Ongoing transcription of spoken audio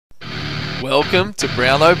Welcome to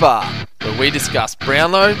Brownlow Bar, where we discuss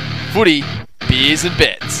Brownlow, footy, beers and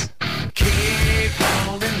bets. Keep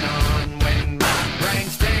holding on when my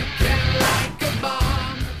brain's ticking like a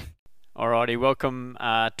bomb. Alrighty, welcome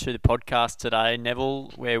to the podcast today,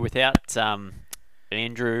 Neville. We're without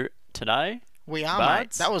Andrew today. We are,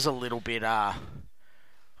 Bards? mate. That was a little bit, I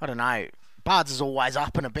don't know. Bards is always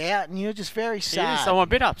up and about, and you're just very sad. Yes, I'm a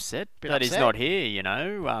bit upset Bit that he's upset? not here, you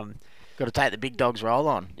know. Got to take the big dog's role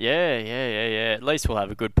on. Yeah. At least we'll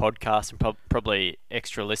have a good podcast and probably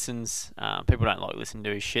extra listens. People don't like listening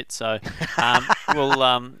to his shit, so we'll...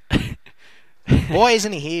 Why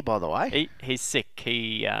isn't he here, by the way? He's sick.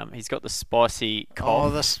 He's got the spicy Oh,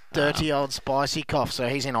 cough. this dirty old spicy cough. So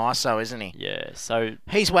he's in ISO, isn't he? Yeah, so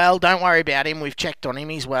He's well. Don't worry about him. We've checked on him.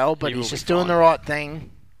 He's well, but He will he's be just doing fine. the right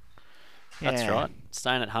thing. that's Yeah. right.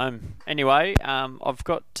 Staying at home. Anyway, I've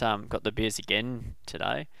got the beers again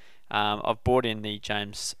today. I've bought in the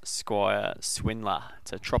James Squire Swindler.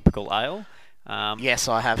 It's a tropical ale. Yes,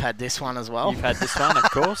 I have had this one as well. You've had this one, of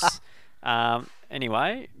course.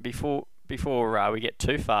 Anyway, before we get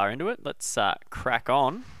too far into it, let's crack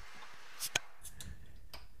on.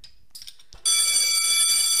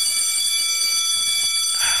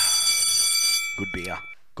 Good beer.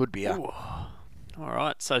 Good beer. Ooh. All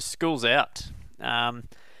right, so school's out.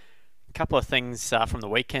 Couple of things from the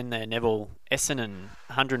weekend there, Neville. Essendon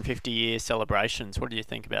 150-year celebrations. What do you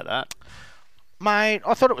think about that? Mate,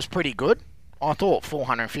 I thought it was pretty good. I thought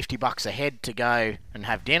 $450 a head to go and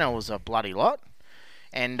have dinner was a bloody lot.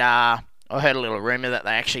 And I heard a little rumour that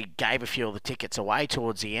they actually gave a few of the tickets away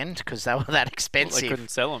towards the end because they were that They expensive.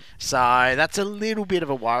 couldn't sell them. So that's a little bit of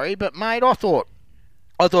a worry. But, mate, I thought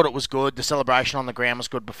it was good. The celebration on the ground was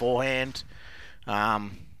good beforehand.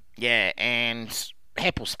 Yeah, and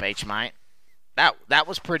Heppel's speech, mate, that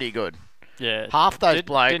was pretty good. Yeah. Half those Didn't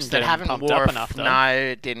blokes get that them haven't pumped worn up enough, though. no,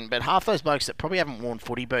 it didn't. But half those blokes that probably haven't worn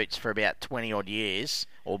footy boots for about 20 odd years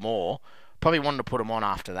or more probably wanted to put them on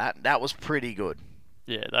after that. That was pretty good.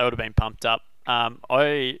 Yeah, they would have been pumped up.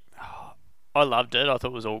 I loved it. I thought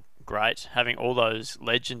it was all great having all those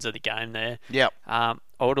legends of the game there. Yep. I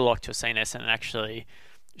would have liked to have seen Essendon actually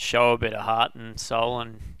show a bit of heart and soul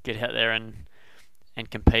and get out there and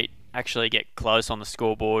compete, actually get close on the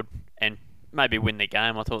scoreboard and maybe win the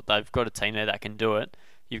game. I thought they've got a team there that can do it.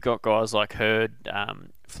 You've got guys like Hurd,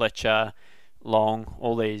 Fletcher, Long,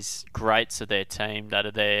 all these greats of their team that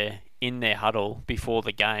are there in their huddle before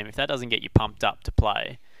the game. If that doesn't get you pumped up to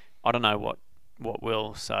play, I don't know what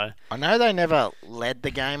will. So I know they never led the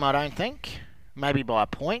game, I don't think. Maybe by a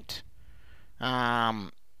point.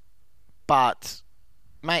 But,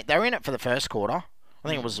 mate, they were in it for the first quarter. I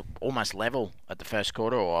think it was almost level at the first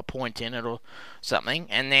quarter or a point in it or something.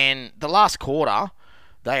 And then the last quarter,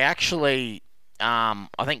 they actually, I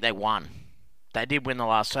think they won. They did win the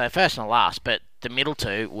last, so first and the last, but the middle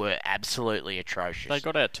two were absolutely atrocious. they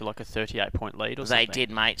got out to like a 38-point lead or They something. did,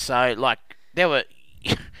 mate. So, like, there were...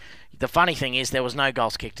 the funny thing is there was no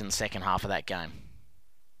goals kicked in the second half of that game.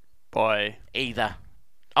 By Either.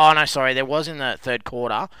 Oh, no, sorry. There was in the third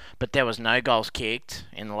quarter, but there was no goals kicked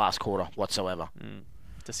in the last quarter whatsoever.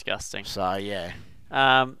 disgusting. So, yeah.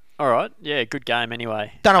 All right. Yeah, good game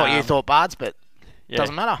anyway. Don't know what you thought, Bards, but Yeah.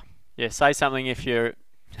 doesn't matter. Yeah, say something if you're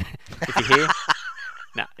here.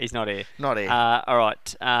 No, he's not here. Not here. All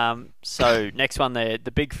right. So next one there,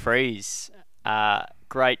 the Big Freeze.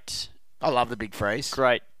 Great I love the Big Freeze.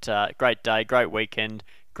 great day, great weekend,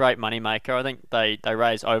 great money maker. I think they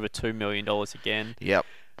raised over $2 million again. Yep.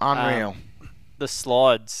 Unreal. The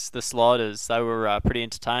sliders, they were pretty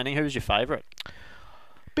entertaining. Who was your favourite?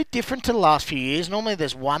 Bit different to the last few years. Normally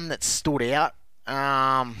there's one that stood out.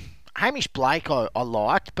 Hamish Blake I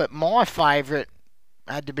liked, but my favourite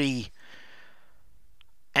had to be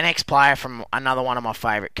an ex-player from another one of my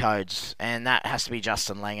favourite codes, and that has to be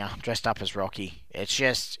Justin Langer, dressed up as Rocky. It's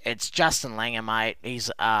Justin Langer, mate. He's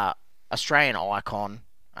a Australian icon.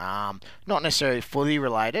 Not necessarily fully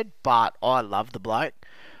related, but I love the bloke.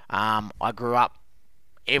 I grew up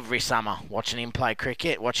every summer watching him play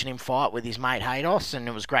cricket, watching him fight with his mate Haydos, and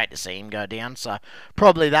it was great to see him go down. So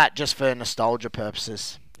probably that just for nostalgia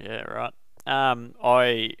purposes. Yeah, right.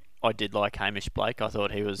 I did like Hamish Blake. I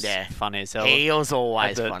thought he was funny as hell. He was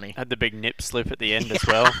always Had the- funny. Had the big nip slip at the end as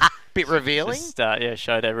well. Bit revealing. Just,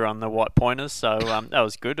 showed everyone the white pointers. So that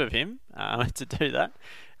was good of him to do that.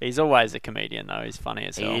 He's always a comedian, though. He's funny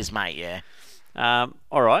as hell. He is, mate, yeah.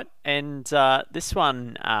 All right. And this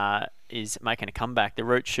one is making a comeback. The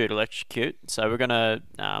root, shoot, electrocute. So we're going to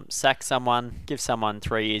sack someone, give someone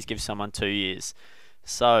 3 years, give someone 2 years.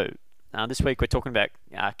 So This week we're talking about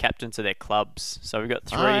captains of their clubs. So we've got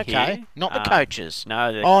 3 okay. here. Not the coaches.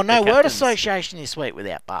 No. The no word captains. association this week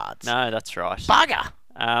without Bards. No, that's right. Bugger.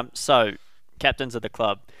 So, captains of the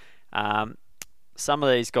club. Some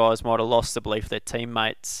of these guys might have lost the belief of their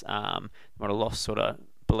teammates, might have lost sort of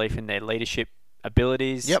belief in their leadership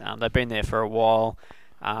abilities. Yep. They've been there for a while.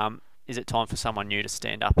 Is it time for someone new to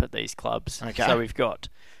stand up at these clubs? Okay. So we've got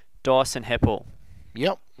Dyson Heppel,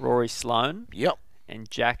 Yep. Rory Sloane, Yep.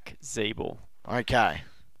 and Jack Zeeble. Okay.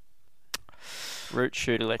 Root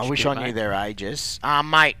shooter, I wish I knew their ages.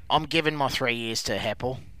 Mate, I'm giving my 3 years to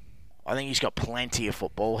Heppel. I think he's got plenty of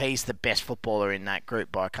football. He's the best footballer in that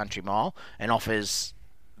group by a country mile and offers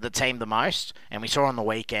the team the most. And we saw on the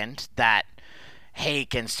weekend that he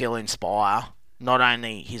can still inspire not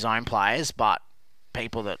only his own players, but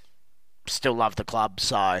people that still love the club.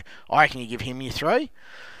 So I reckon you give him your 3.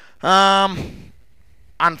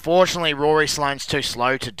 Unfortunately, Rory Sloane's too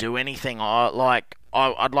slow to do anything. I'd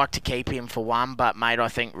like to keep him for 1, but mate, I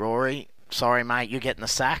think Rory, sorry mate, you're getting the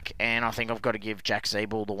sack, and I think I've got to give Jack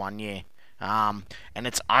Zeeble the 1 year. And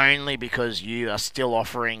it's only because you are still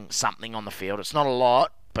offering something on the field. It's not a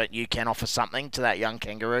lot, but you can offer something to that young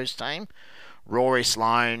Kangaroos team. Rory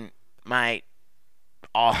Sloane, mate,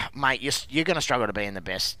 you're going to struggle to be in the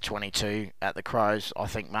best 22 at the Crows, I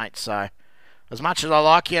think, mate. So, as much as I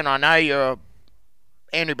like you, and I know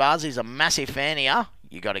Andrew Barsley's a massive fan of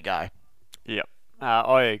you got to go. Yep.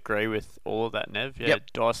 I agree with all of that, Nev. Yeah,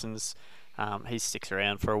 Yep. Dyson's, he sticks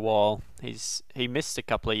around for a while. He missed a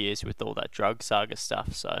couple of years with all that drug saga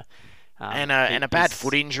stuff. So, and a bad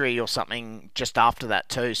foot injury or something just after that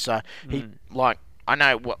too. So I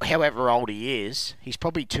know however old he is, he's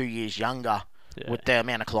probably 2 years younger with the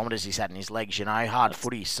amount of kilometres he's had in his legs. Hard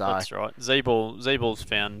footy. So that's right. Zeeble's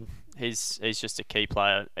found he's just a key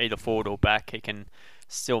player, either forward or back. He can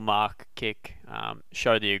still mark, kick,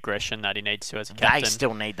 show the aggression that he needs to as a captain. They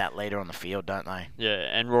still need that leader on the field, don't they? Yeah,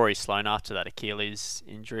 and Rory Sloane, after that Achilles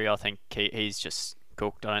injury, I think he's just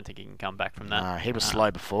cooked. I don't think he can come back from that. No, he was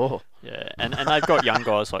slow before. Yeah, and they've got young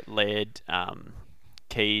guys like Laird,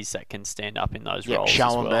 Keys that can stand up in those roles as well.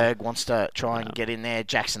 Schellenberg wants to try and get in there.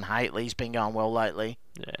 Jackson Haitley's been going well lately.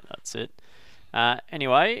 Yeah, that's it.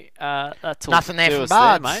 Anyway, that's all. Nothing there to from us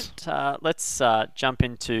Bards. there, mate. Let's jump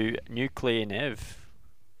into Nuclear Nev.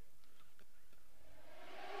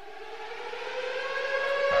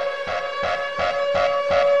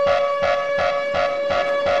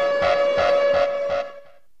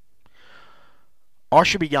 I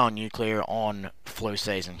should be going nuclear on flu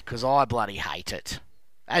season because I bloody hate it.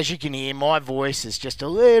 As you can hear, my voice is just a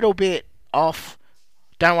little bit off.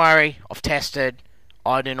 Don't worry, I've tested.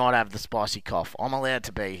 I do not have the spicy cough. I'm allowed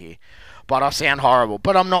to be here. But I sound horrible.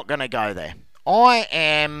 But I'm not going to go there.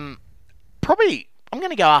 I'm going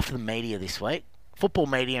to go after the media this week. Football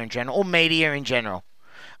media in general, or media in general.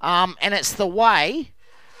 And it's the way...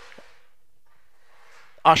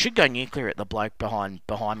 I should go nuclear at the bloke behind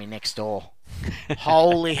me next door.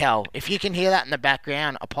 Holy hell. If you can hear that in the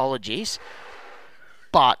background, apologies.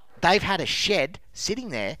 But they've had a shed sitting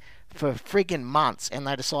there for friggin' months and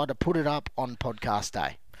they decided to put it up on podcast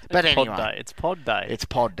day. But anyway. It's pod day. It's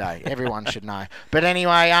pod day. Everyone should know. But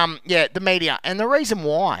anyway, the media. And the reason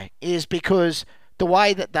why is because the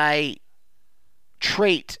way that they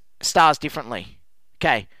treat stars differently.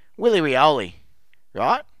 Okay, Willie Rioli,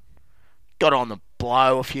 right? Got on the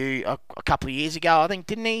blow a couple of years ago, I think,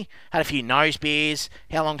 didn't he? Had a few nose beers.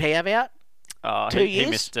 How long did he have out? 2 years.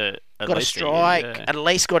 He missed got a strike. At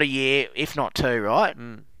least got a year, if not 2, right?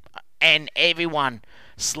 And everyone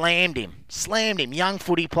slammed him. Young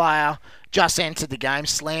footy player, just entered the game,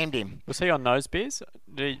 slammed him. Was he on nose beers?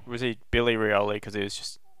 Was he Billy Rioli because he was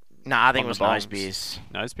just... No, I think on it was the nose bombs? beers.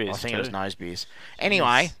 Nose beers I think too. it was nose beers.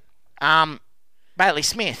 Anyway, Bailey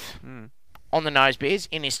Smith on the nose beers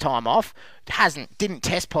in his time off didn't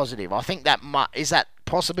test positive. I think is that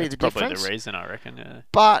possibly the Probably difference? the reason, I reckon. Yeah.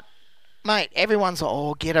 But mate, everyone's like,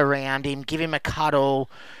 oh, get around him, give him a cuddle.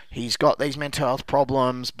 He's got these mental health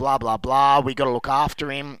problems, blah blah blah. We got to look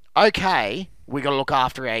after him. Okay, we got to look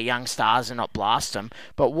after our young stars and not blast them.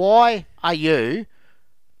 But why are you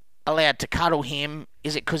allowed to cuddle him?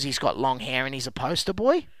 Is it because he's got long hair and he's a poster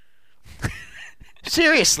boy?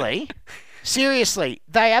 Seriously,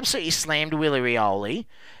 they absolutely slammed Willie Rioli,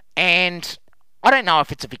 and I don't know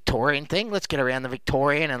if it's a Victorian thing. Let's get around the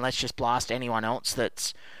Victorian and let's just blast anyone else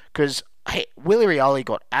that's... Because Willie Rioli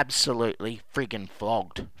got absolutely friggin'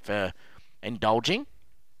 flogged for indulging,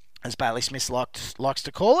 as Bailey Smith likes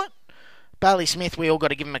to call it. Bailey Smith, we all got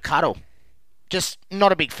to give him a cuddle. Just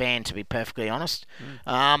not a big fan, to be perfectly honest.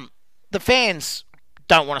 The fans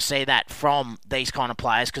don't want to see that from these kind of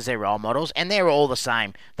players because they're role models, and they're all the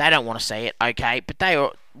same. They don't want to see it, okay? But they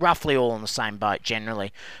are roughly all in the same boat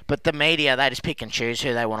generally. But the media, they just pick and choose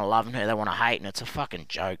who they want to love and who they want to hate, and it's a fucking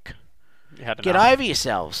joke. You had Get enough. over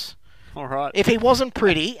yourselves. All right. If he wasn't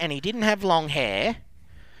pretty and he didn't have long hair,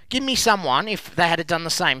 give me someone, if they had done the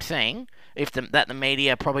same thing, that the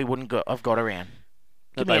media probably wouldn't have got around.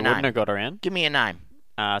 That Give me they a wouldn't name. have got around. Give me a name.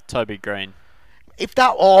 Toby Green.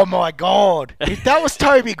 Oh my God. If that was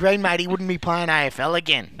Toby Green, mate, he wouldn't be playing AFL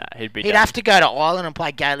again. Nah, he'd be. He'd done. have to go to Ireland and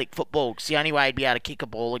play Gaelic football. It's the only way he'd be able to kick a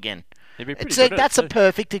ball again. He'd be pretty It's good at that's it a too.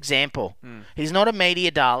 perfect example. Mm. He's not a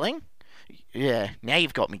media darling. Yeah, now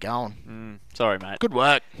you've got me going. Sorry, mate. Good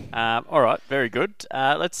work. All right, very good.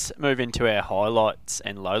 Let's move into our highlights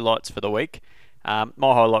and lowlights for the week. My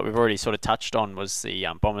highlight we've already sort of touched on was the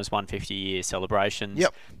Bombers 150-year celebrations.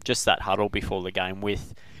 Yep. Just that huddle before the game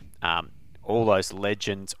with all those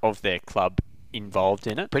legends of their club involved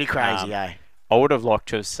in it. Pretty crazy, eh? I would have liked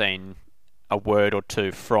to have seen a word or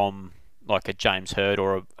two from like a James Hird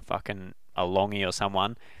or a Longy or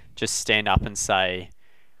someone just stand up and say,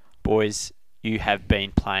 boys, you have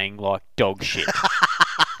been playing like dog shit.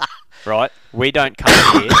 Right? We don't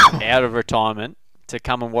come here out of retirement to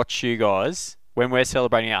come and watch you guys. When we're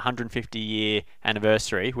celebrating our 150-year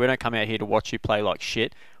anniversary, we don't come out here to watch you play like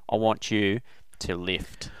shit. I want you to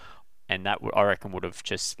lift. And that, I reckon, would have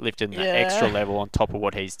just lifted an extra level on top of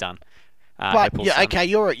what he's done. But Heppel's yeah, done. okay,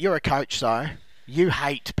 you're a coach though. You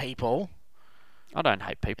hate people. I don't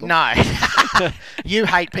hate people. No, you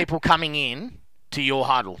hate people coming in to your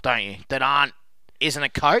huddle, don't you? That isn't a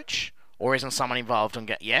coach or isn't someone involved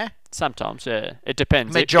and yeah. Sometimes, yeah. It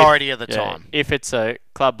depends. Majority of the yeah, time. If it's a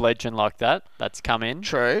club legend like that, that's come in,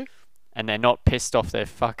 True. and they're not pissed off their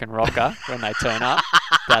fucking rocker when they turn up,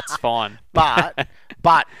 that's fine. But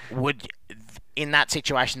in that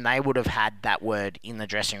situation, they would have had that word in the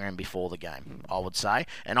dressing room before the game, I would say.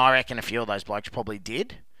 And I reckon a few of those blokes probably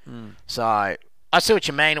did. So I see what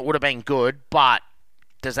you mean. It would have been good, but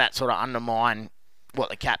does that sort of undermine what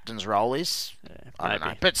the captain's role is? I don't know.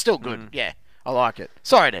 maybe. But still good, yeah. I like it.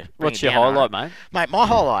 Sorry to bring What's it your down, highlight, Aaron. mate? Mate, my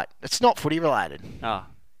highlight, it's not footy related. Oh,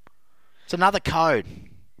 It's another code.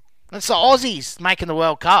 It's the Aussies making the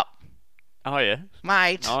World Cup. oh yeah.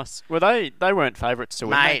 Mate. Nice. Well, they weren't favourites to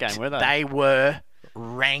win Mate, that game, were they? they were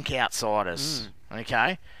rank outsiders.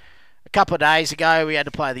 Okay? A couple of days ago, we had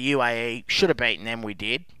to play the UAE. Should have beaten them, we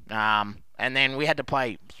did. And then we had to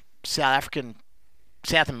play South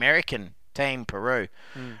American team, Peru.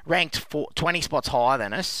 Ranked 20 spots higher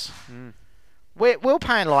than us. We're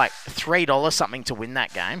paying like $3 something to win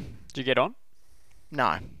that game. Did you get on?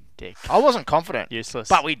 No. Dick. I wasn't confident. Useless.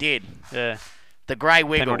 But we did. Yeah. The grey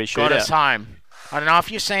wiggle Penalty got us shootout. home. I don't know if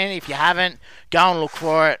you've seen it. If you haven't, go and look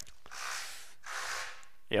for it.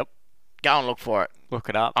 Yep. Go and look for it. Look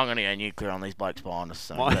it up. I'm going to go nuclear on these blokes behind us.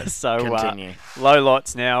 So, So continue. low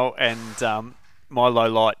lights now, and my low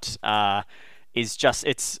light is just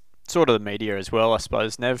it's sort of the media as well, I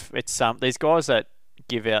suppose. Nev, it's these guys that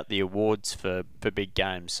give out the awards for big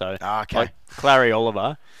games. So Okay. like Clary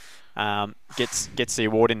Oliver gets the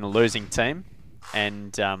award in the losing team,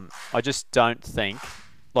 and I just don't think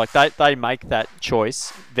like they make that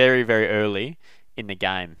choice very very early in the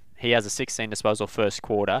game. He has a 16 disposal first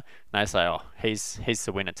quarter, and they say, "Oh, he's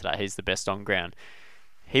the winner today. He's the best on ground."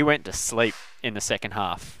 He went to sleep in the second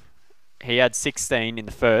half. He had 16 in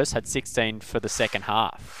the first, had 16 for the second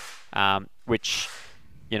half, which,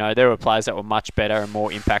 you know, there were players that were much better and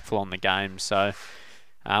more impactful on the game. So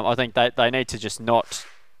I think they need to just not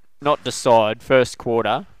decide first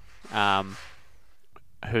quarter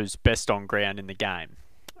who's best on ground in the game.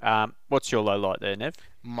 What's your low light there, Nev?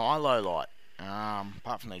 My low light,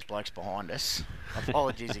 apart from these blokes behind us,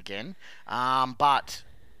 apologies again, but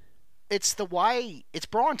it's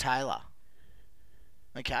Brian Taylor.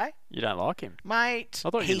 Okay? You don't like him? Mate, I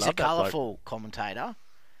thought you he's a loved that bloke. colourful commentator,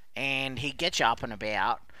 and he gets you up and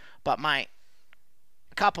about, but mate,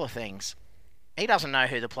 a couple of things. He doesn't know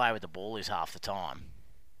who the player with the ball is half the time.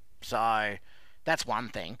 So that's one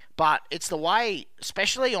thing. But it's the way,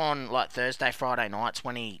 especially on like Thursday, Friday nights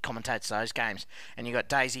when he commentates those games, and you got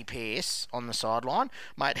Daisy Pearce on the sideline,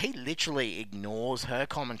 mate, he literally ignores her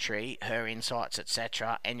commentary, her insights,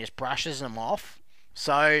 etc., and just brushes them off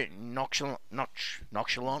so nonchalantly,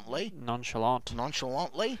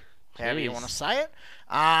 however you Jeez. want to say it.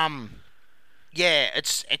 Yeah, it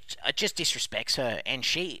just disrespects her, and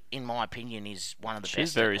she, in my opinion, is one of the She's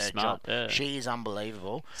best. very at her smart, job. yeah. She is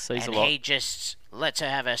unbelievable, Sees and a lot. he just lets her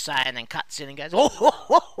have her say, and then cuts in and goes, oh, ho,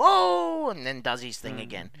 ho, ho, and then does his thing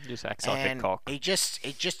again. Just acts like a And cock. it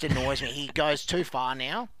just annoys me. He goes too far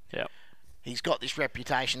now. Yep. he's got this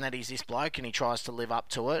reputation that he's this bloke and he tries to live up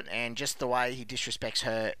to it, and just the way he disrespects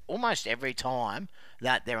her almost every time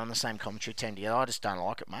that they're on the same commentary team together, I just don't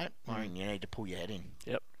like it, mate. I mean, you need to pull your head in.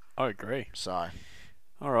 Yep, I agree. So,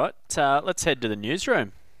 All right, let's head to the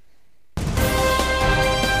newsroom.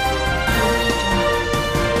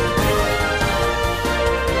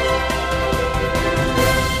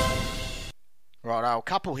 right, a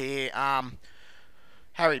couple here.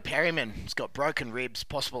 Harry Perryman's got broken ribs,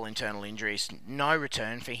 possible internal injuries, no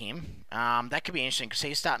return for him. That could be interesting because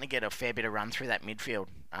he's starting to get a fair bit of run through that midfield.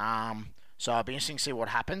 So it'll be interesting to see what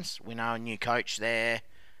happens. We know a new coach there.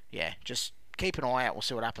 Yeah, just keep an eye out. We'll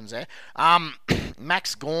see what happens there.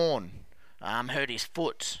 Max Gawn hurt his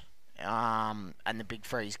foot and the Big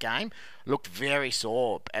Freeze game. Looked very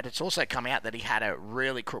sore. And it's also come out that he had a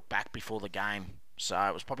really crook back before the game. So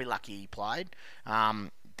it was probably lucky he played.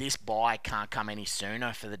 This bye can't come any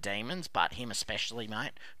sooner for the Demons, but him especially,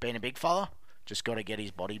 mate. Being a big fella, just got to get his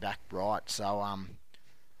body back right. So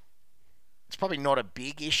it's probably not a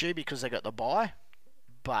big issue because they got the bye,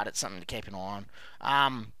 but it's something to keep an eye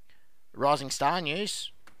on. Rising Star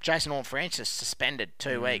news. Jason Horne-Francis suspended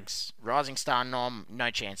 2 weeks. Rising Star nom, no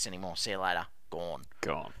chance anymore. See you later. Gone.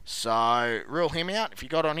 So rule him out. If you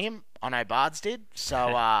got on him, I know Bards did.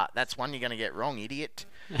 So that's one you're going to get wrong, idiot.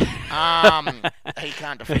 He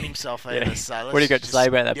can't defend himself either. Yeah. So What do you got to say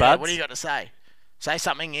about that, Bards? What do you got to say? Say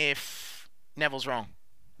something if Neville's wrong.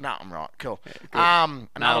 No, I'm right. Cool. Nailed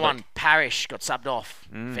Another it. one. Parrish got subbed off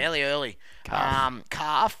fairly early.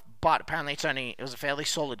 Calf, but apparently it was a fairly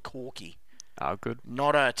solid corky. Oh, good.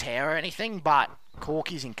 Not a tear or anything, but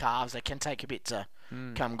corkies in calves, they can take a bit to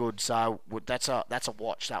come good. So that's a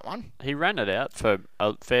watch, that one. He ran it out for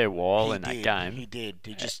a fair while in that game. He did.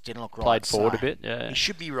 He just didn't look right. Played forward so a bit, yeah. He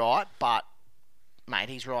should be right, but mate,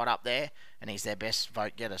 he's right up there, and he's their best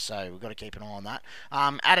vote getter. So we've got to keep an eye on that.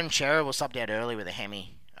 Adam Chera was subbed out early with a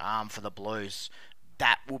hemi for the Blues.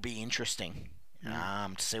 That will be interesting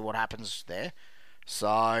to see what happens there.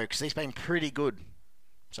 So because he's been pretty good.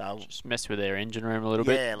 So Just mess with their engine room a little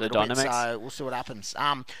bit, the dynamics. So we'll see what happens.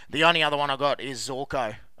 The only other one I got is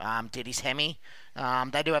Zorko. Did his hemi.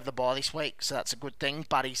 They do have the bye this week, so that's a good thing.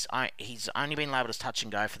 But he's only been able to touch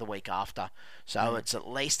and go for the week after, so it's at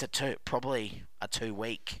least probably a 2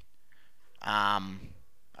 week,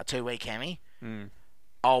 hemi.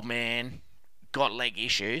 Old man got leg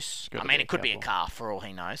issues. Gotta I mean, be it could be a careful. calf for all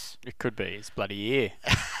he knows. It could be his bloody ear.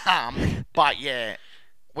 But yeah,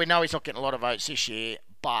 we know he's not getting a lot of votes this year,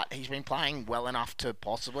 but he's been playing well enough to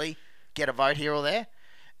possibly get a vote here or there,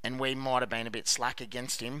 and we might have been a bit slack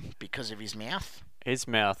against him because of his mouth. His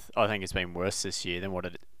mouth, I think, has been worse this year than what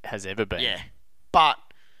it has ever been. Yeah, but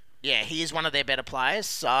yeah, he is one of their better players,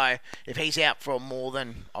 so if he's out for more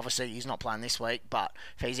than, obviously he's not playing this week, but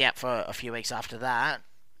if he's out for a few weeks after that,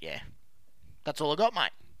 yeah, that's all I got,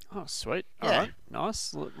 mate. Oh, sweet. Yeah. All right.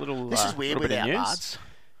 Nice. Little. This is weird little bit of without news. Bards.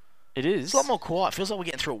 It is. It's a lot more quiet. Feels like we're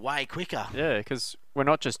getting through it way quicker. Yeah, because we're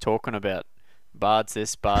not just talking about Bards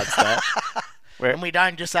this, Bards that. And we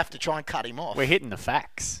don't just have to try and cut him off. We're hitting the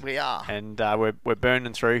facts. We are. And we're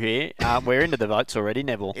burning through here. We're into the votes already,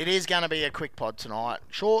 Neville. It is going to be a quick pod tonight.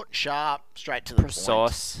 Short, sharp, straight to the point.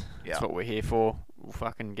 Precise. Yeah. That's what we're here for. We'll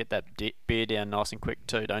fucking get that beer down nice and quick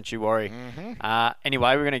too, don't you worry.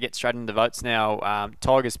 Anyway, we're going to get straight into the votes now.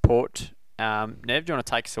 Tigers Port. Nev, do you want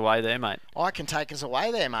to take us away there, mate? I can take us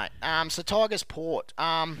away there, mate. So Tigers Port.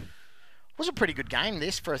 Was a pretty good game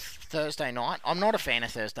this for a Thursday night. I'm not a fan of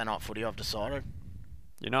Thursday night footy, I've decided.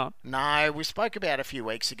 You're not? No, we spoke about it a few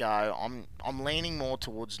weeks ago. I'm leaning more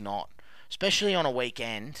towards not, especially on a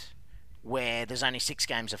weekend where there's only 6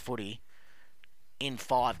 games of footy in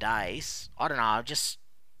 5 days. I don't know. Just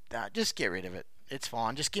get rid of it. It's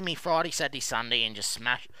fine. Just give me Friday, Saturday, Sunday, and just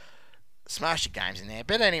smash the games in there.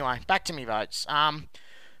 But anyway, back to me votes. I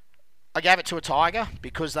gave it to a Tiger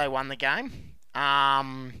because they won the game.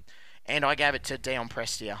 And I gave it to Dion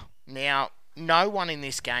Prestia. Now, no one in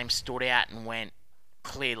this game stood out and went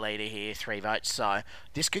clear leader here, 3 votes. So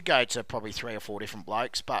this could go to probably 3 or 4 different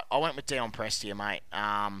blokes. But I went with Dion Prestia, mate.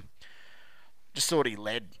 Just thought he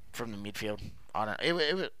led from the midfield. I don't.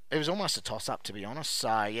 It was almost a toss-up, to be honest.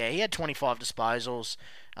 So yeah, he had 25 disposals.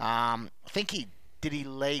 I think did he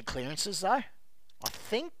lead clearances though? I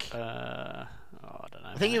think. I don't know.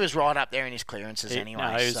 I think he was right up there in his clearances anyway.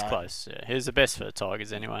 No, he was so. close. Yeah. He was the best for the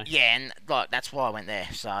Tigers anyway. Yeah, and like that's why I went there.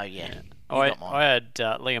 So yeah. I had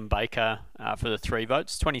Liam Baker for the 3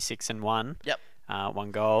 votes, 26 and 1. Yep.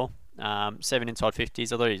 1 goal, 7 inside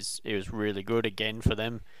 50s. I thought he was really good again for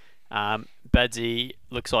them. Badsy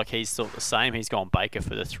looks like he's thought the same. He's gone Baker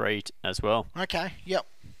for the 3 as well. Okay. Yep.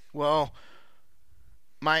 Well,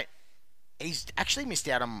 mate, He's actually missed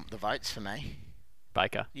out on the votes for me.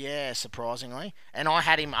 Baker. Yeah, surprisingly. And I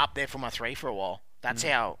had him up there for my 3 for a while. That's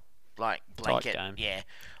how, blanket. game. Yeah.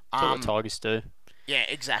 That's what the Tigers do. Yeah,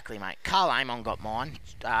 exactly, mate. Carl Amon got mine.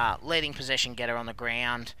 Leading possession getter on the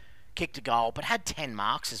ground. Kicked a goal, but had 10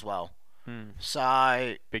 marks as well.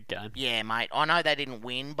 So, Big game. yeah, mate. I know they didn't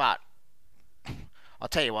win, but I'll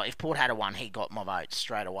tell you what, if Port had won, he got my votes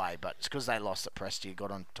straight away. But it's because they lost that Prestia got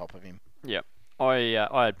on top of him. Yep. I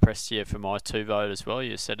had Prestia for my 2 vote as well.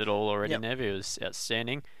 You said it all already, Yep. Nev. He was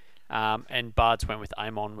outstanding. And Bards went with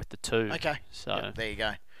Amon with the 2. Okay. So Yep, there you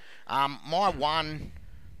go. My 1,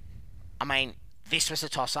 I mean, this was a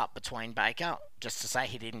toss-up between Baker, just to say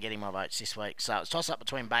he didn't get him my votes this week. So it was a toss-up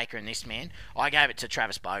between Baker and this man. I gave it to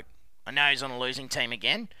Travis Boak. I know he's on a losing team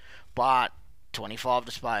again, but 25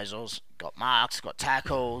 disposals, got marks, got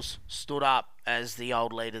tackles, stood up as the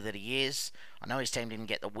old leader that he is. I know his team didn't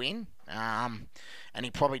get the win, and he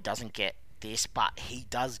probably doesn't get this, but he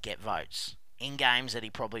does get votes in games that he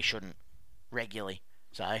probably shouldn't regularly.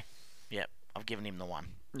 So, yep, I've given him the 1.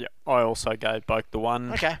 yeah, I also gave Boak the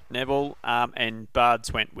 1. Okay. Neville. And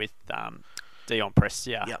Bards went with Dion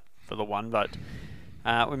Prestia Yep. for the 1 vote.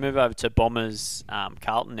 We move over to Bombers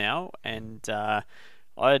Carlton now, and I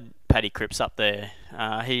had Paddy Cripps up there.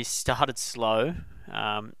 He started slow,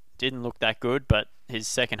 didn't look that good, but his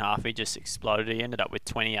second half he just exploded. He ended up with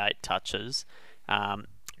 28 touches and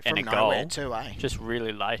From a nowhere goal. too, eh? Just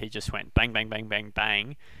really late, he just went bang, bang, bang, bang,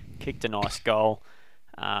 bang, kicked a nice goal.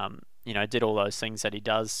 Did all those things that he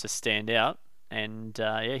does to stand out, and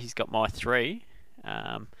he's got my 3.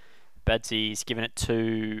 Badsy's given it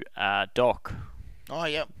to Doc. Oh,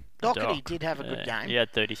 yep. Doherty Doc. did have a good game. He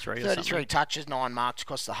had 33 or 33 something. touches, 9 marks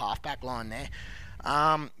across the halfback line there.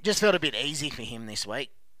 Just felt a bit easy for him this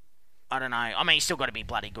week. I don't know. I mean, he's still got to be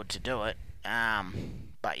bloody good to do it.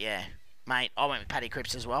 But yeah, mate, I went with Paddy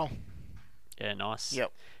Cripps as well. Yeah, nice.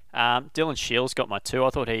 Yep. Dylan Shields got my 2. I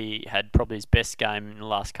thought he had probably his best game in the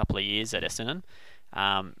last couple of years at Essendon.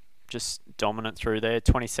 Just dominant through there.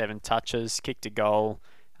 27 touches, kicked a goal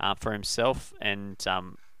for himself, and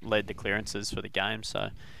led the clearances for the game. So,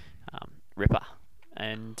 ripper.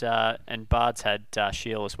 And Bards had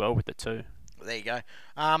Shield as well with the 2. There you go.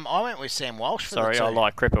 I went with Sam Walsh for Sorry, the 2. I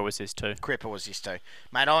like Cripper was his 2. Cripper was his 2.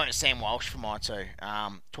 Mate, I went with Sam Walsh for my 2.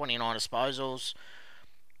 29 disposals.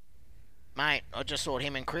 Mate, I just thought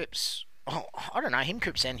him and Cripps... Oh, I don't know, him,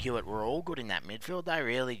 Cripps and Hewitt were all good in that midfield. They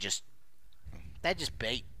really just... They just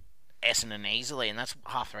beat Essendon easily, and that's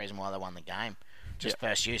half the reason why they won the game. Just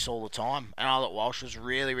first use all the time. And I thought Walsh was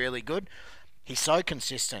really, really good. He's so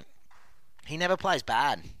consistent. He never plays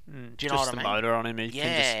bad. Do you know what I mean? Just the motor on him. He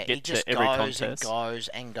can just get he just to every goes contest. and goes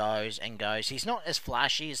and goes and goes. He's not as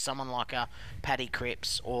flashy as someone like a Paddy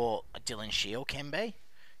Cripps or a Dylan Shield can be.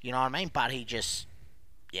 You know what I mean? But he just,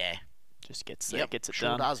 Just gets there, gets it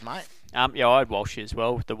done. does, mate. I had Walsh as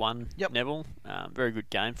well with the 1. Yep. Neville. Very good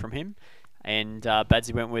game from him. And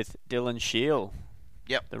Badsy went with Dylan Shield.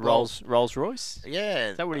 Yep. The Rolls Royce. Yeah.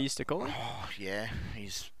 Is that what he used to call it? Oh, yeah.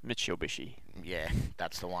 He's... Mitchell-Bishy. Yeah,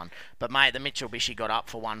 that's the one. But, mate, the Mitchell-Bishy got up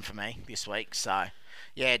for 1 for me this week. So,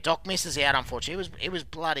 yeah, Doc misses out, unfortunately. It was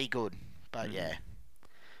bloody good. But, yeah.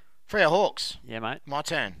 Freo Hawks. Yeah, mate. My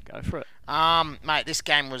turn. Go for it. Mate, this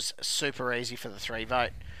game was super easy for the 3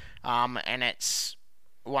 vote. And it's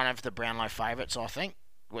one of the Brownlow favourites, I think.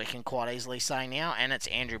 We can quite easily say now. And it's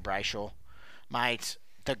Andrew Brayshaw. Mate,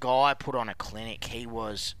 the guy put on a clinic. He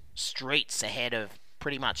was streets ahead of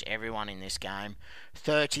pretty much everyone in this game.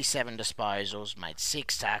 37 disposals, made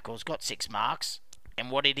 6 tackles, got 6 marks. And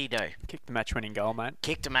what did he do? Kicked the match-winning goal, mate.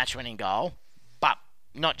 Kicked a match-winning goal. But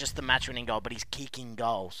not just the match-winning goal, but he's kicking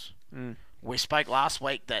goals. We spoke last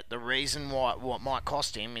week that the reason why what might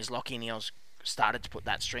cost him is Lachie Neale's started to put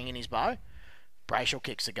that string in his bow. Brayshaw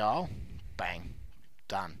kicks a goal. Bang.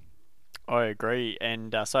 Done. I agree,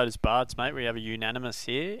 and so does Bards, mate. We have a unanimous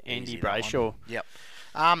here. Andy Easy, that one. Brayshaw. Yep.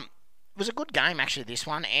 It was a good game, actually, this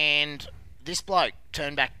one. And this bloke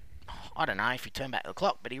turned back... I don't know if he turned back the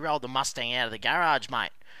clock, but he rolled the Mustang out of the garage,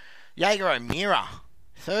 mate. Jaeger O'Meara.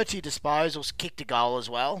 30 disposals, kicked a goal as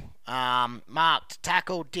well. Marked,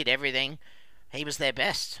 tackled, did everything. He was their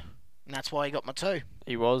best. And that's why he got my 2.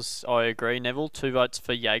 He was, I agree, Neville. 2 votes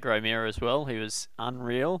for Jaeger O'Meara as well. He was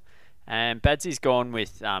unreal. And Badsy's gone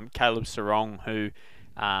with Caleb Sarong, who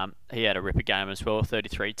he had a ripper game as well.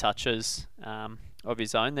 33 touches of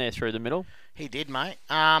his own there through the middle. He did, mate.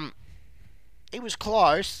 It was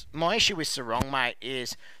close. My issue with Sarong, mate,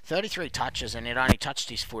 is 33 touches and it only touched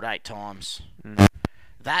his foot 8 times.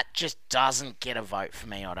 That just doesn't get a vote for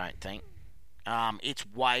me, I don't think. It's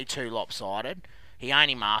way too lopsided. He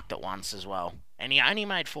only marked it once as well. And he only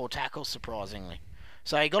made 4 tackles, surprisingly.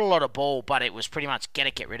 So he got a lot of ball, but it was pretty much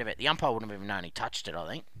get rid of it. The umpire wouldn't have even known he touched it, I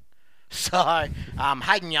think. So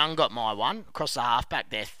Hayden Young got my one across the halfback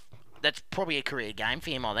there. That's probably a career game for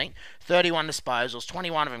him, I think. 31 disposals,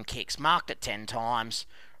 21 of them kicks, marked it 10 times,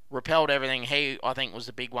 repelled everything. He, I think, was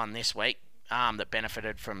the big one this week that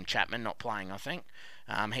benefited from Chapman not playing, I think.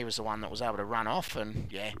 He was the one that was able to run off, and,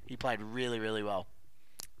 yeah, he played really, really well.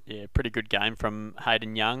 Yeah, pretty good game from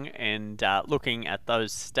Hayden Young. And looking at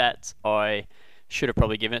those stats, I should have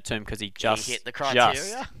probably given it to him because he just hit the criteria?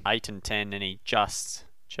 Just 8 and 10, and he just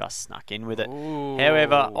snuck in with it. Ooh.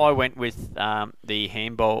 However, I went with the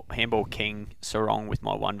handball king Sarong with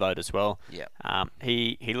my one vote as well. Yep.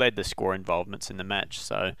 He led the score involvements in the match,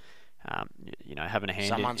 so having a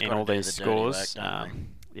hand in all these scores.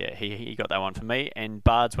 Yeah, he got that one for me, and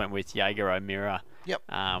Bards went with Jaeger O'Meara. Yep.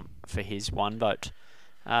 For his one vote.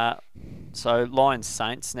 So Lions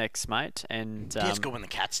Saints next, mate, and It's good when the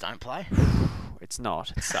Cats don't play. it's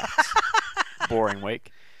not. It sucks. Boring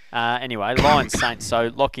week. Anyway, Lions Saints.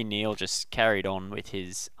 So Lachie Neale just carried on with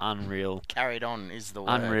his unreal. Carried on is the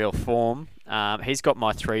word. Unreal form. He's got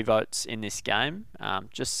my 3 votes in this game.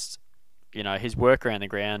 His work around the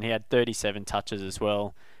ground. He had 37 touches as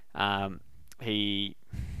well. He's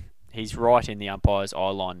right in the umpire's eye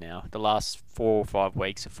line now. The last 4 or 5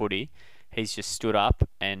 weeks of footy, he's just stood up,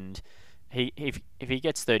 and if he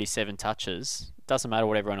gets 37 touches, it doesn't matter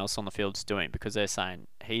what everyone else on the field's doing, because they're saying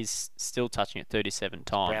he's still touching it 37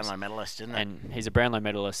 times. Brownlow medalist, isn't it? And he's a Brownlow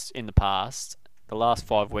medalist in the past. The last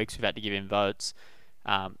 5 weeks we've had to give him votes.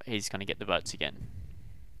 He's going to get the votes again.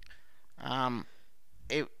 I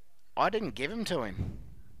didn't give him to him.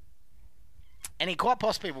 And he quite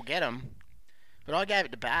possibly will get him. But I gave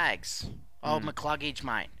it to Bags. McCluggage,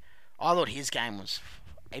 mate. I thought his game was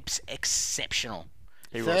exceptional.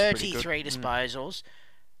 He was pretty 33 good. disposals.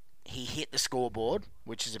 He hit the scoreboard,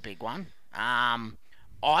 which is a big one.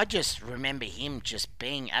 I just remember him just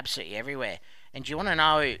being absolutely everywhere. And do you want to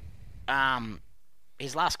know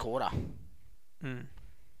his last quarter?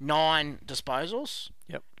 9 disposals.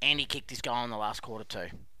 Yep. And he kicked his goal in the last quarter too.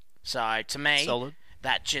 So, to me, Solid.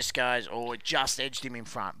 that just goes, it just edged him in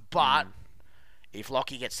front. But if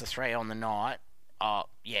Lockie gets the 3 on the night,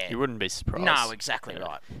 yeah. You wouldn't be surprised. No, exactly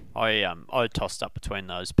right. I tossed up between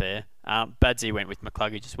those pair. Badsy went with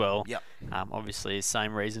McCluggage as well. Yep. Obviously, the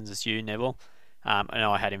same reasons as you, Neville. And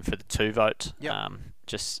I had him for the 2 vote. Yep.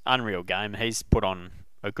 Just unreal game. He's put on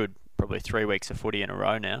a good probably 3 weeks of footy in a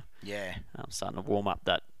row now. Yeah. Starting to warm up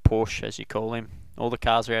that Porsche, as you call him. All the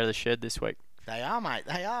cars are out of the shed this week. They are, mate.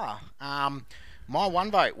 They are. My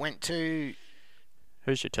 1 vote went to...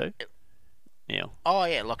 Who's your 2? Neil. Oh,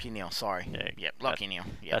 yeah, Lachie Neale. Sorry. Yeah, Yep, Lachie Neale.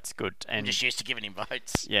 Yep. That's good. I'm And just used to giving him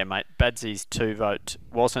votes. yeah, mate, Badsy's 2 vote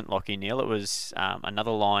wasn't Lachie Neale. It was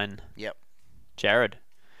another Lion, Yep. Jared.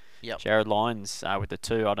 Yep. Jared Lyons with the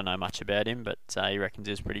 2. I don't know much about him, but he reckons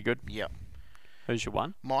he's pretty good. Yep. Who's your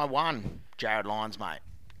 1? My 1, Jared Lyons, mate.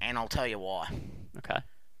 And I'll tell you why. Okay.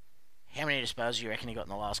 How many disposals do you reckon he got in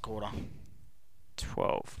the last quarter?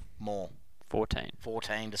 12. More. 14.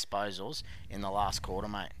 14 disposals in the last quarter,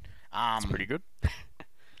 mate. That's pretty good.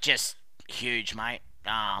 Just huge, mate.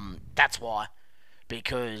 That's why.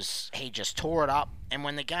 Because he just tore it up. And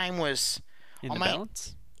when the game was... In the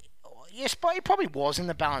balance? Yes, but he probably was in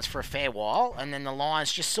the balance for a fair while. And then the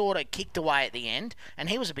Lions just sort of kicked away at the end. And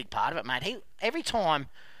he was a big part of it, mate. Every time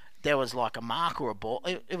there was like a mark or a ball,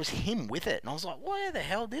 it was him with it. And I was like, where the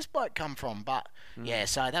hell did this bloke come from? But, yeah,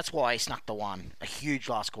 so that's why he snuck the 1. A huge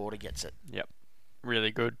last quarter gets it. Yep.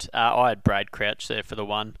 Really good. I had Brad Crouch there for the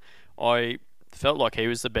 1. I felt like he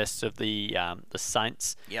was the best of the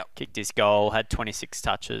Saints. Yep. Kicked his goal, had 26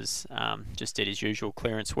 touches, just did his usual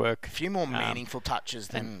clearance work. A few more meaningful touches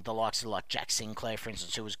than the likes of like Jack Sinclair, for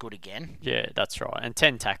instance, who was good again. Yeah, that's right. And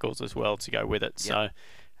 10 tackles as well to go with it. Yep. So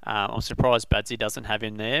I'm surprised Badsy doesn't have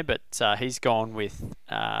him there, but he's gone with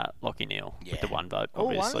Lachie Neale with the 1 vote,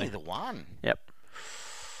 obviously. Only the 1. Yep.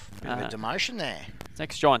 Bit of a demotion there.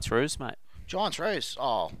 Next, Giants Roos, mate. Giants Rose.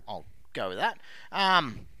 Oh, I'll go with that.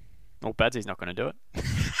 Well, Badsy's not going to do it.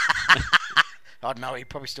 I don't know. He'd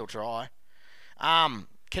probably still try.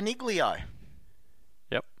 Caniglio.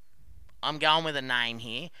 Yep. I'm going with a name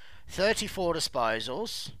here. 34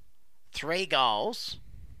 disposals, 3 goals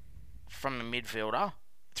from the midfielder.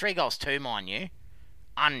 3 goals too, mind you.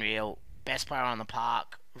 Unreal. Best player on the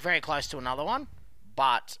park. Very close to another one.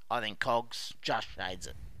 But I think Cogs just shades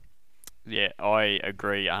it. Yeah, I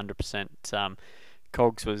agree 100%.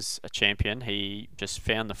 Cogs was a champion. He just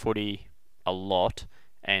found the footy a lot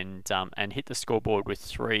and hit the scoreboard with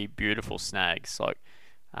 3 beautiful snags.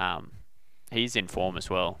 He's in form as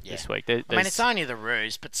well this week. I mean, it's only the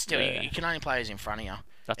ruse, but still, you can only play who's in front of you.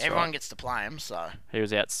 That's Everyone right. gets to play him, so He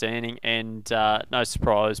was outstanding, and no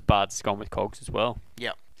surprise, Bard's gone with Cogs as well.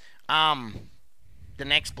 yep. The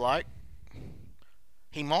next bloke,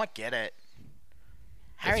 he might get it.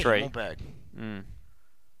 Harry three. Himmelberg Mm.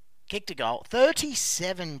 kicked a goal,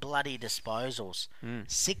 37 bloody disposals, Mm.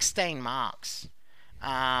 16 marks.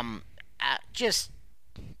 Just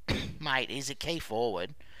mate, he's a key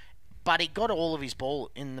forward, but he got all of his ball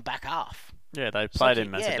in the back half. Yeah, they played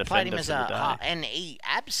him as a defender played him as for the a day. half, and he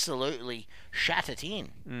absolutely shat it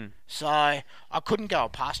in. Mm. So I couldn't go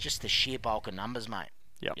past just the sheer bulk of numbers, mate.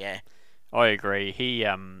 Yep. Yeah. I agree. He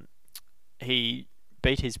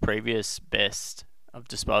beat his previous best of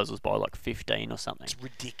disposals by like 15 or something. It's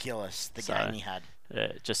ridiculous, the So, game he had.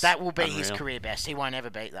 Just That will be his unreal. career best. He won't ever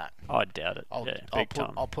beat that. I doubt it. I'll Big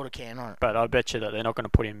time. put a can on it. But I bet you that they're not going to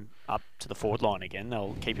put him up to the forward line again.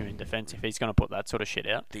 They'll keep him in defence if he's going to put that sort of shit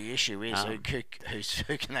out. The issue is who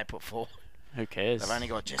can they put forward? Who cares? They've only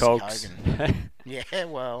got Jesse Cogs. Hogan. Yeah,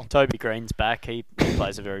 well, Toby Green's back. He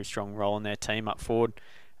plays a very strong role in their team up forward.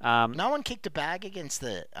 no one kicked a bag against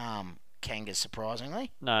the Kangas,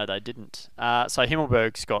 surprisingly. No, they didn't. So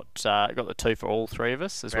Himmelberg's got the 2 for all 3 of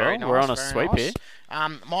us as Very well. We're nice, on a very sweep nice.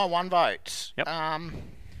 here. My one vote. Yep.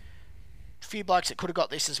 Few blokes that could have got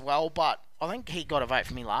this as well, but I think he got a vote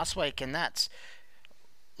for me last week, and that's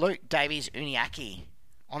Luke Davies Uniacke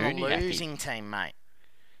on the Uniacke. losing team, mate.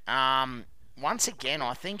 Once again,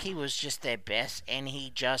 I think he was just their best, and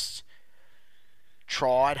he just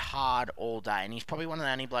tried hard all day, and he's probably one of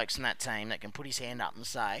the only blokes in that team that can put his hand up and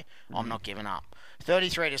say, I'm not giving up.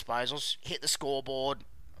 33 disposals, hit the scoreboard,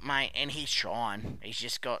 mate, and he's trying. He's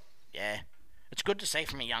just got, it's good to see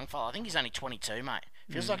from a young fella. I think he's only 22, mate.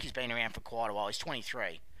 Feels like he's been around for quite a while. He's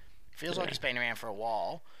 23. Feels like he's been around for a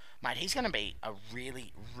while. Mate, he's going to be a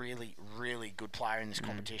really, really, really good player in this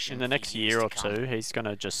competition. In the for next years year to or come. two, he's going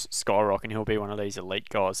to just skyrocket and he'll be one of these elite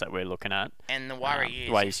guys that we're looking at. And the worry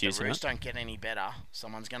the way is, he's if using the Roos it. don't get any better,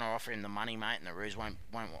 someone's going to offer him the money, mate, and the Roos won't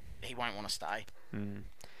want to stay.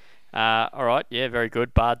 All right, yeah, very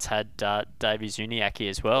good. Bard's had Davies Uniacke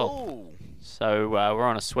as well. Ooh. So we're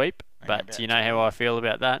on a sweep, but about you know how I feel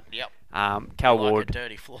about that. Yep. Cal Like Ward. a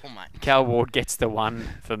dirty floor, mate. Cal Ward gets the 1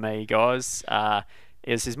 for me, guys.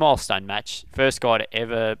 It was his milestone match. First guy to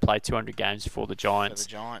ever play 200 games for the For Giants. the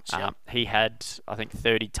Giants, yep. He had, I think,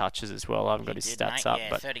 30 touches as well. I haven't got his Did, stats mate, up, yeah,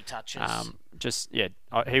 but 30 touches.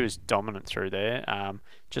 he was dominant through there.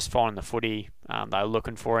 Just finding the footy. They were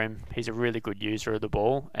looking for him. He's a really good user of the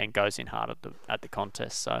ball and goes in hard at the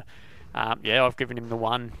contest. So, I've given him the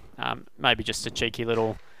 1. Maybe just a cheeky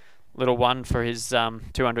little 1 for his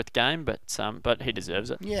 200th game, but he deserves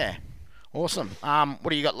it. Yeah. Awesome. What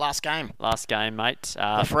do you got last game? Last game, mate.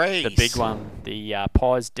 The freeze. The big one. The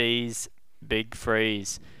Pies D's Big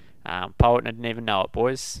Freeze. Poet didn't even know it,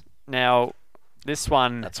 boys. Now, this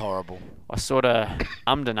one, That's horrible. I sort of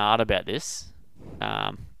ummed and ahed about this,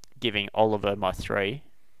 giving Oliver my 3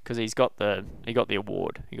 because he got the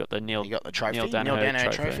award. He got the Neil. You got the trophy? Neil Neil Danaher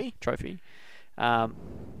Danaher trophy.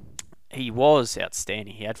 He was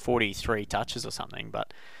outstanding. He had 43 touches or something,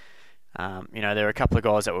 but there were a couple of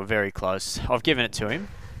guys that were very close. I've given it to him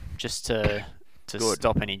just to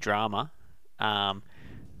stop any drama.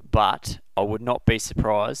 But I would not be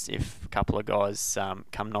surprised if a couple of guys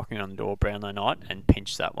come knocking on the door Brownlow night and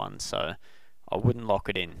pinch that one. So I wouldn't lock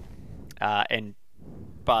it in. And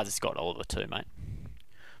Bars has got Oliver too, mate.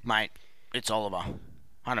 Mate, it's Oliver.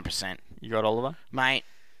 100%. You got Oliver? Mate,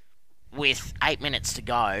 with 8 minutes to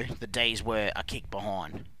go, the D's were a kick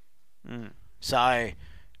behind. So,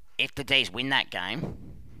 if the D's win that game,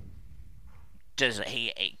 does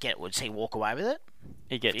he walk away with it?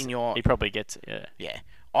 He gets. In your- He probably gets it. Yeah.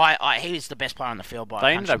 Yeah. He was the best player on the field by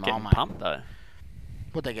They a ended country up mile, getting mate. pumped though.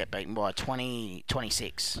 Would they get beaten by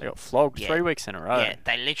 26? They got flogged Yeah. 3 weeks in a row. Yeah,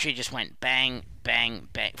 they literally just went bang, bang,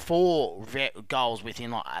 bang. 4 goals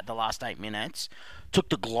within the last 8 minutes. Took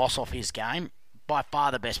the gloss off his game. By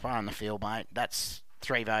far the best player on the field, mate. That's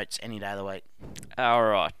 3 votes any day of the week. All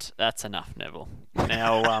right, that's enough, Neville.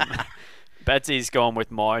 Now, Badsy's gone with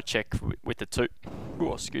Myercheck with the 2.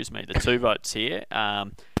 Oh, excuse me, the 2 votes here.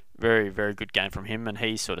 Very, very good game from him, and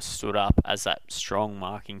he sort of stood up as that strong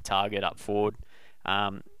marking target up forward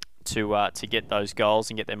to get those goals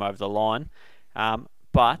and get them over the line.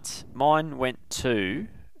 But mine went to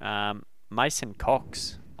Mason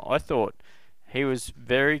Cox. I thought he was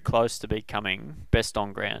very close to becoming best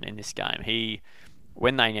on ground in this game.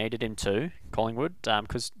 When they needed him to, Collingwood,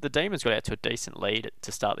 because the Demons got out to a decent lead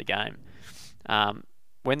to start the game.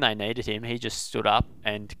 When they needed him, he just stood up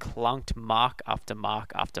and clunked mark after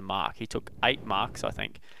mark after mark. He took 8 marks, I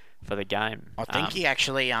think, for the game. I think he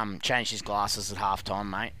actually changed his glasses at halftime,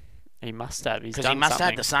 mate. He must have. He's Because he done must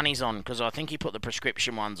something. have the sunnies on, because I think he put the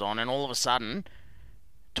prescription ones on, and all of a sudden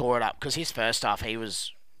tore it up. Because his first half, he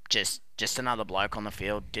was just another bloke on the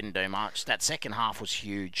field, didn't do much. That second half was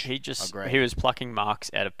huge. He was plucking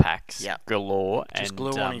marks out of packs galore. Just and,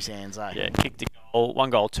 glue on his hands, eh? Yeah, kicked a goal, 1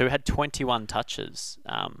 goal, 2, had 21 touches,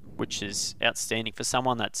 which is outstanding for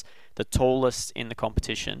someone that's the tallest in the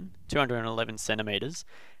competition, 211 centimetres,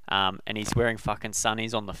 and he's wearing fucking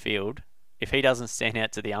sunnies on the field. If he doesn't stand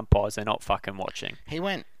out to the umpires, they're not fucking watching. He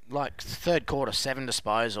went, third quarter, 7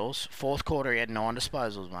 disposals. Fourth quarter, he had 9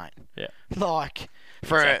 disposals, mate. Yeah.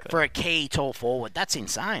 For a key tall forward, that's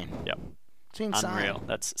insane. Yep. It's insane. Unreal.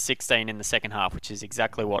 That's 16 in the second half, which is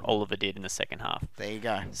exactly what Oliver did in the second half. There you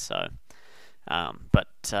go. So,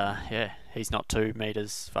 he's not 2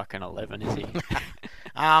 metres fucking 11, is he?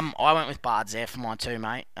 I went with Bards there for my 2,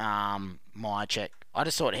 mate. My check. I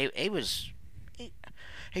just thought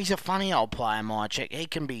he's a funny old player, my check. He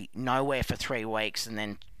can be nowhere for 3 weeks and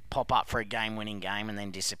then pop up for a game-winning game and then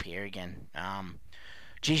disappear again.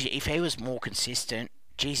 Geez, if he was more consistent,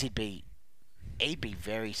 he'd be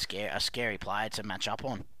very a scary player to match up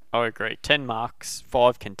on. I agree. 10 marks,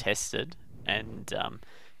 5 contested, and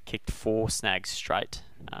kicked 4 snags straight.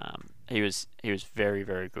 He was very,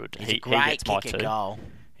 very good. He's a great kick at goal.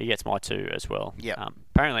 He gets my 2 as well. Yep.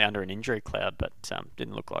 Apparently under an injury cloud, but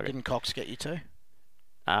didn't look like Didn't Cox get you 2?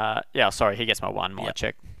 Sorry, he gets my 1. My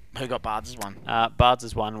check. Who got Bards' 1?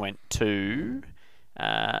 Bards' 1 went to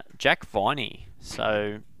Jack Viney.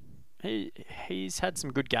 So he's had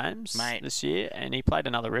some good games this year, and he played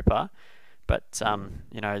another ripper. But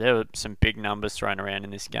there were some big numbers thrown around in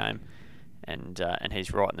this game, and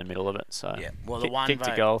he's right in the middle of it. So kicked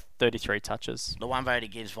a goal, 33 touches. The one vote he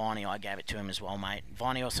gives Viney, I gave it to him as well, mate.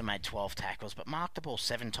 Viney also made 12 tackles, but marked the ball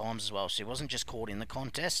 7 times as well, so he wasn't just caught in the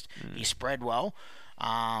contest. He spread well.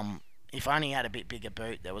 If only he had a bit bigger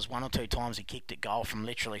boot. There was 1 or 2 times he kicked at goal from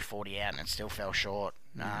literally 40 out and it still fell short.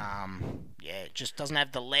 Just doesn't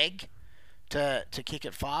have the leg to kick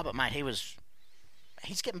it far. But mate,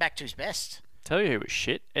 he's getting back to his best. Tell you who was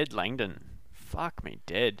shit, Ed Langdon. Fuck me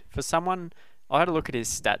dead. For someone, I had a look at his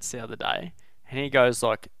stats the other day, and he goes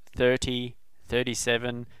like 30,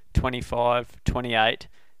 37, 25, 28,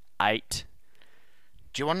 8.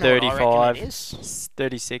 Do you want to know 35, what I reckon it is?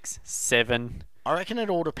 36, 7. I reckon it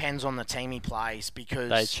all depends on the team he plays, because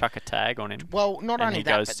They chuck a tag on him. Well, not and only he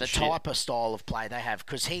that, goes but to the shit. type of style of play they have,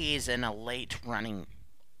 because he is an elite running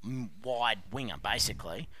wide winger,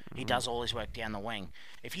 basically. He does all his work down the wing.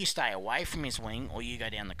 If you stay away from his wing or you go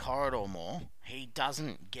down the corridor more, he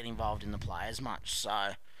doesn't get involved in the play as much.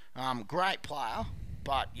 So, great player,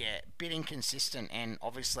 but yeah, a bit inconsistent, and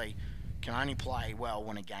obviously can only play well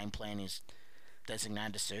when a game plan is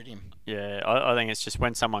designated to suit him. Yeah, I think it's just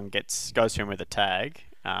when someone goes to him with a tag,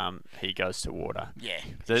 he goes to water. Yeah,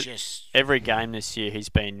 Every game this year he's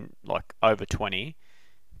been like over 20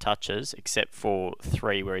 touches, except for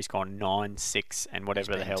 3 where he's gone 9, 6, and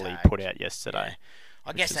whatever the hell tagged. he put out yesterday. Yeah.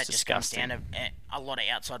 I guess is that just comes disgusting. down to a lot of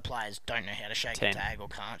outside players don't know how to shake a tag or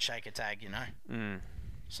can't shake a tag,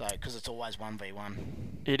 So, because it's always 1v1.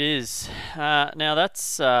 It is. Now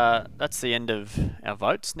that's the end of our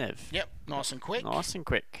votes, Nev. Yep, nice and quick. Nice and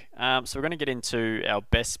quick. So we're going to get into our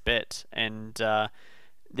best bet, and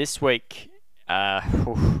this week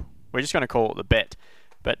we're just going to call it the bet.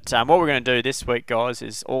 But what we're going to do this week, guys,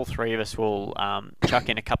 is all 3 of us will chuck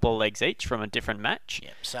in a couple of legs each from a different match.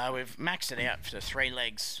 Yep, so we've maxed it out for 3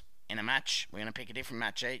 legs in a match. We're going to pick a different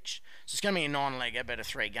match each. So it's going to be a 9-legger, but a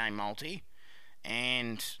 3-game multi.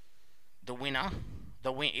 And the winner,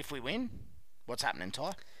 if we win, what's happening,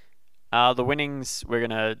 Ty? The winnings we're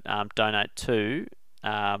going to donate to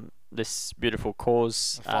this beautiful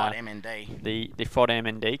cause. The Fight MND. The Fight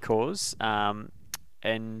MND cause.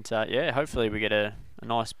 Hopefully we get a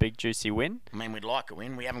nice big juicy win. I mean, we'd like a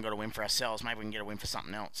win. We haven't got a win for ourselves. Maybe we can get a win for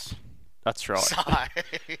something else. That's right. So,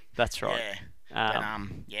 That's right.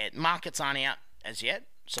 Yeah. Markets aren't out as yet,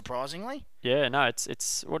 surprisingly. Yeah, no,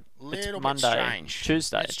 it's what? Little it's bit Monday, strange.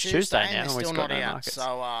 Tuesday. It's Tuesday now, and and they're we've still got not no out. markets.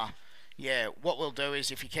 So, what we'll do is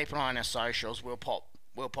if you keep an eye on our socials, we'll pop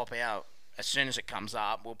out as soon as it comes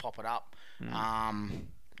up. We'll pop it up.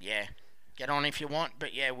 Get on if you want,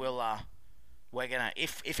 but yeah, we're gonna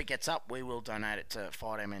if it gets up, we will donate it to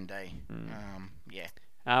Fight MND.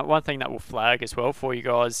 One thing that will flag as well for you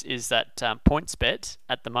guys is that PointsBet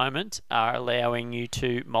at the moment are allowing you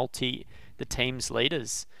to multi the team's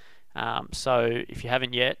leaders. So if you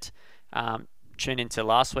haven't yet, tune into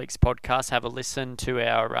last week's podcast, have a listen to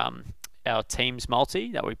our team's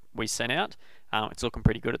multi that we sent out. It's looking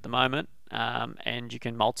pretty good at the moment, and you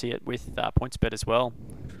can multi it with PointsBet as well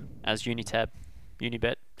as Unitab,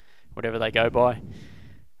 Unibet, whatever they go by.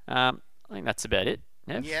 I think that's about it.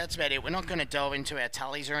 Nev? Yeah, that's about it. We're not going to delve into our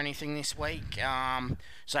tallies or anything this week.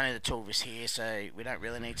 It's only the two of us here, so we don't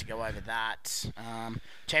really need to go over that.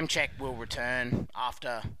 Team check will return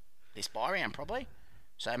after this bye round, probably.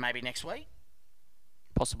 So maybe next week.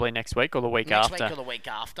 Possibly next week or the week Next after. week or the week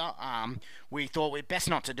after. We thought we'd best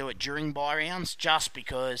not to do it during bye rounds, just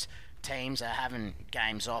because teams are having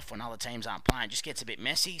games off when other teams aren't playing. It just gets a bit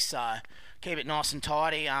messy, so keep it nice and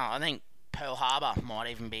tidy. I think Pearl Harbor might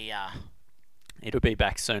even be It'll be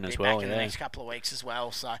back soon as well. back in the Yeah, next couple of weeks as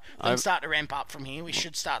well. So things start to ramp up from here. We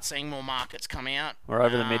should start seeing more markets come out. we're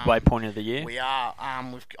over the midway point of the year. We are.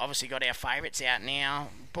 We've obviously got our favourites out now.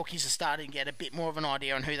 Bookies are starting to get a bit more of an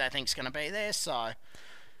idea on who they think's going to be there. So,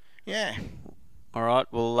 yeah. All right.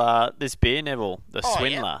 Well, this beer, Neville, the Oh,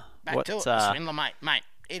 Swindler. yeah. Back to it. The Swindler, mate. Mate,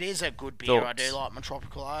 it is a good beer. I do Thoughts? like my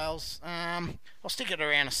tropical ales. I'll stick it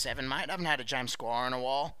around a 7, mate. I haven't had a James Squire in a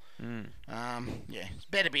while. Yeah, there's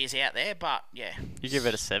better beers out there, but yeah. You give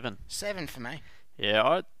it a 7. 7 for me. Yeah, I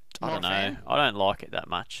Not don't a know. fan? I don't like it that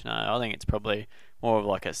much. No, I think it's probably more of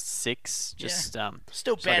like a 6. Just Still it's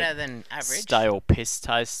like better a than average. stale piss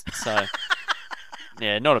taste. So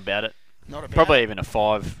yeah, not about it. Not about Probably it. even a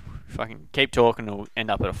 5. Fucking keep talking, we'll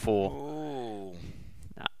end up at a 4. Ooh,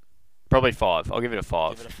 Probably 5. I'll give it a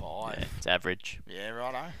 5. give it a 5. Yeah, it's average. Yeah,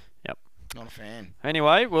 righto. Yep. Not a fan.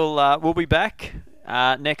 Anyway, we'll be back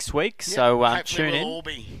next week. So Hopefully tune we'll in. all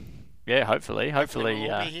be. Yeah, hopefully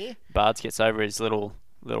we'll all be here. Bards gets over his little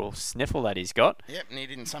sniffle that he's got. Yep, and he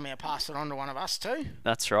didn't somehow pass it on to one of us too.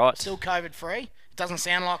 That's right. Still COVID free. It doesn't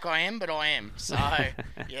sound like I am, but I am. So,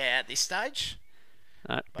 yeah, at this stage.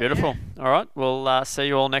 Beautiful. All right, we'll see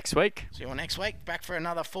you all next week. See you all next week. Back for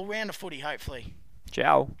another full round of footy, hopefully.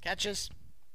 Ciao. Catches.